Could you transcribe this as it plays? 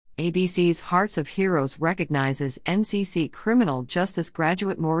ABC's Hearts of Heroes recognizes NCC criminal justice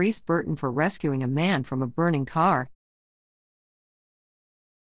graduate Maurice Burton for rescuing a man from a burning car.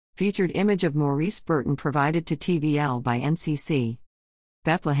 Featured image of Maurice Burton provided to TVL by NCC.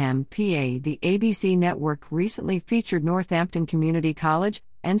 Bethlehem, PA. The ABC network recently featured Northampton Community College,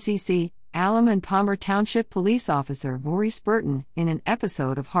 NCC, Alum and Palmer Township police officer Maurice Burton in an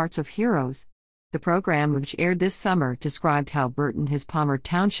episode of Hearts of Heroes. The program, which aired this summer, described how Burton, his Palmer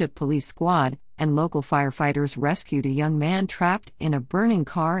Township Police Squad, and local firefighters rescued a young man trapped in a burning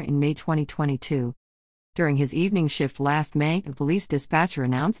car in May 2022. During his evening shift last May, a police dispatcher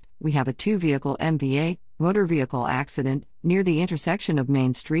announced, "We have a two-vehicle MVA, motor vehicle accident, near the intersection of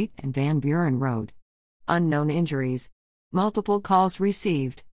Main Street and Van Buren Road. Unknown injuries. Multiple calls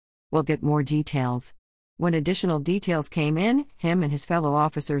received. We'll get more details." When additional details came in, him and his fellow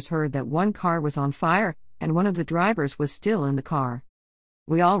officers heard that one car was on fire, and one of the drivers was still in the car.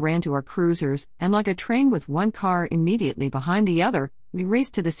 "We all ran to our cruisers, and like a train with one car immediately behind the other, we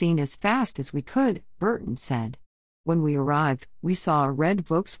raced to the scene as fast as we could," Burton said. "When we arrived, we saw a red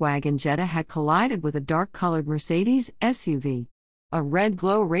Volkswagen Jetta had collided with a dark-colored Mercedes SUV. A red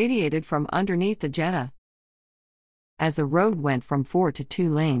glow radiated from underneath the Jetta. As the road went from 4 to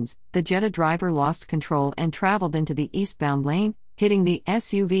 2 lanes, the Jetta driver lost control and traveled into the eastbound lane, hitting the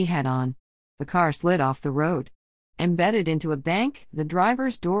SUV head-on. The car slid off the road. Embedded into a bank, the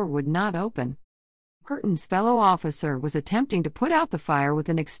driver's door would not open. Burton's fellow officer was attempting to put out the fire with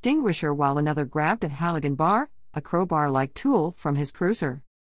an extinguisher while another grabbed a Halligan bar, a crowbar-like tool, from his cruiser.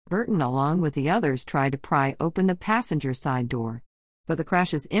 Burton, along with the others, tried to pry open the passenger side door. But the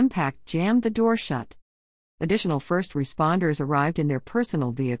crash's impact jammed the door shut. Additional first responders arrived in their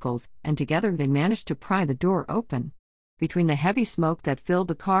personal vehicles, and together they managed to pry the door open. Between the heavy smoke that filled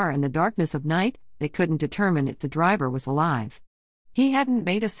the car and the darkness of night, they couldn't determine if the driver was alive. He hadn't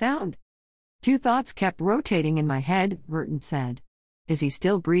made a sound. Two thoughts kept rotating in my head," Burton said. "Is he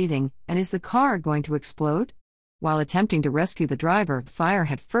still breathing, and is the car going to explode?" While attempting to rescue the driver, fire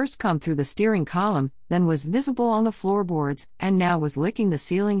had first come through the steering column, then was visible on the floorboards, and now was licking the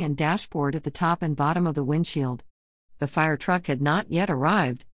ceiling and dashboard at the top and bottom of the windshield. The fire truck had not yet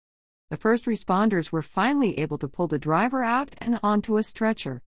arrived. The first responders were finally able to pull the driver out and onto a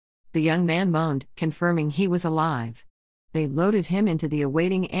stretcher. The young man moaned, confirming he was alive. They loaded him into the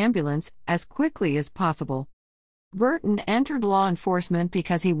awaiting ambulance as quickly as possible. Burton entered law enforcement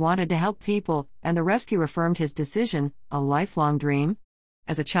because he wanted to help people, and the rescue affirmed his decision, a lifelong dream.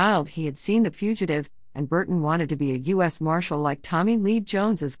 As a child, he had seen The Fugitive, and Burton wanted to be a U.S. Marshal like Tommy Lee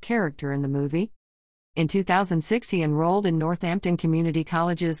Jones's character in the movie. In 2006, he enrolled in Northampton Community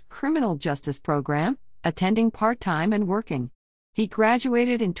College's criminal justice program, attending part-time and working. He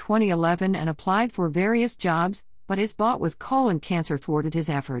graduated in 2011 and applied for various jobs, but his bout with colon cancer thwarted his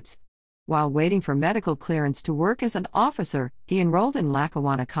efforts. While waiting for medical clearance to work as an officer, he enrolled in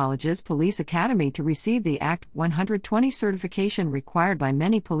Lackawanna College's Police Academy to receive the Act 120 certification required by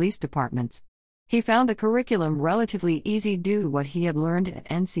many police departments. He found the curriculum relatively easy due to what he had learned at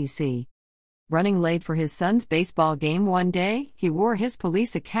NCC. Running late for his son's baseball game one day, he wore his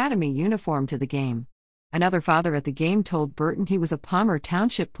Police Academy uniform to the game. Another father at the game told Burton he was a Palmer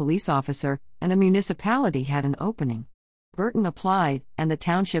Township police officer, and the municipality had an opening. Burton applied, and the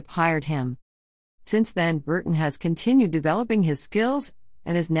township hired him. Since then, Burton has continued developing his skills,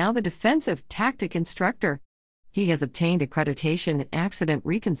 and is now the defensive tactic instructor. He has obtained accreditation in accident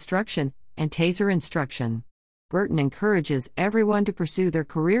reconstruction and taser instruction. Burton encourages everyone to pursue their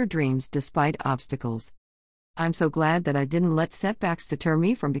career dreams despite obstacles. "I'm so glad that I didn't let setbacks deter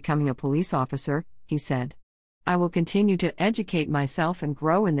me from becoming a police officer," he said. "I will continue to educate myself and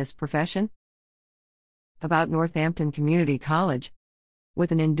grow in this profession." About Northampton Community College.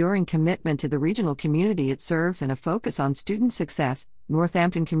 With an enduring commitment to the regional community it serves and a focus on student success,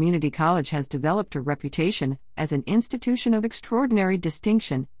 Northampton Community College has developed a reputation as an institution of extraordinary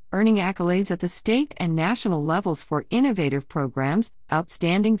distinction, earning accolades at the state and national levels for innovative programs,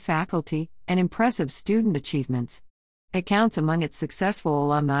 outstanding faculty, and impressive student achievements. It counts among its successful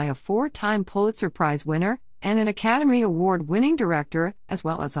alumni a 4-time Pulitzer Prize winner, and an Academy Award-winning director, as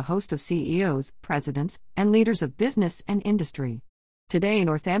well as a host of CEOs, presidents, and leaders of business and industry. Today,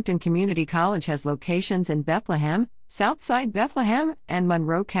 Northampton Community College has locations in Bethlehem, Southside Bethlehem, and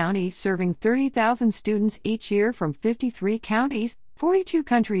Monroe County, serving 30,000 students each year from 53 counties, 42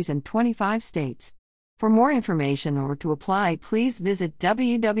 countries, and 25 states. For more information or to apply, please visit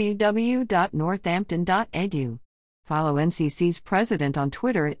www.northampton.edu. Follow NCC's president on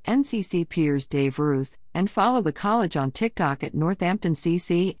Twitter at NCC Peers Dave Ruth, and follow the college on TikTok at Northampton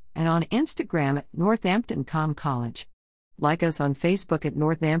CC and on Instagram at Northampton College. Like us on Facebook at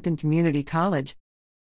Northampton Community College,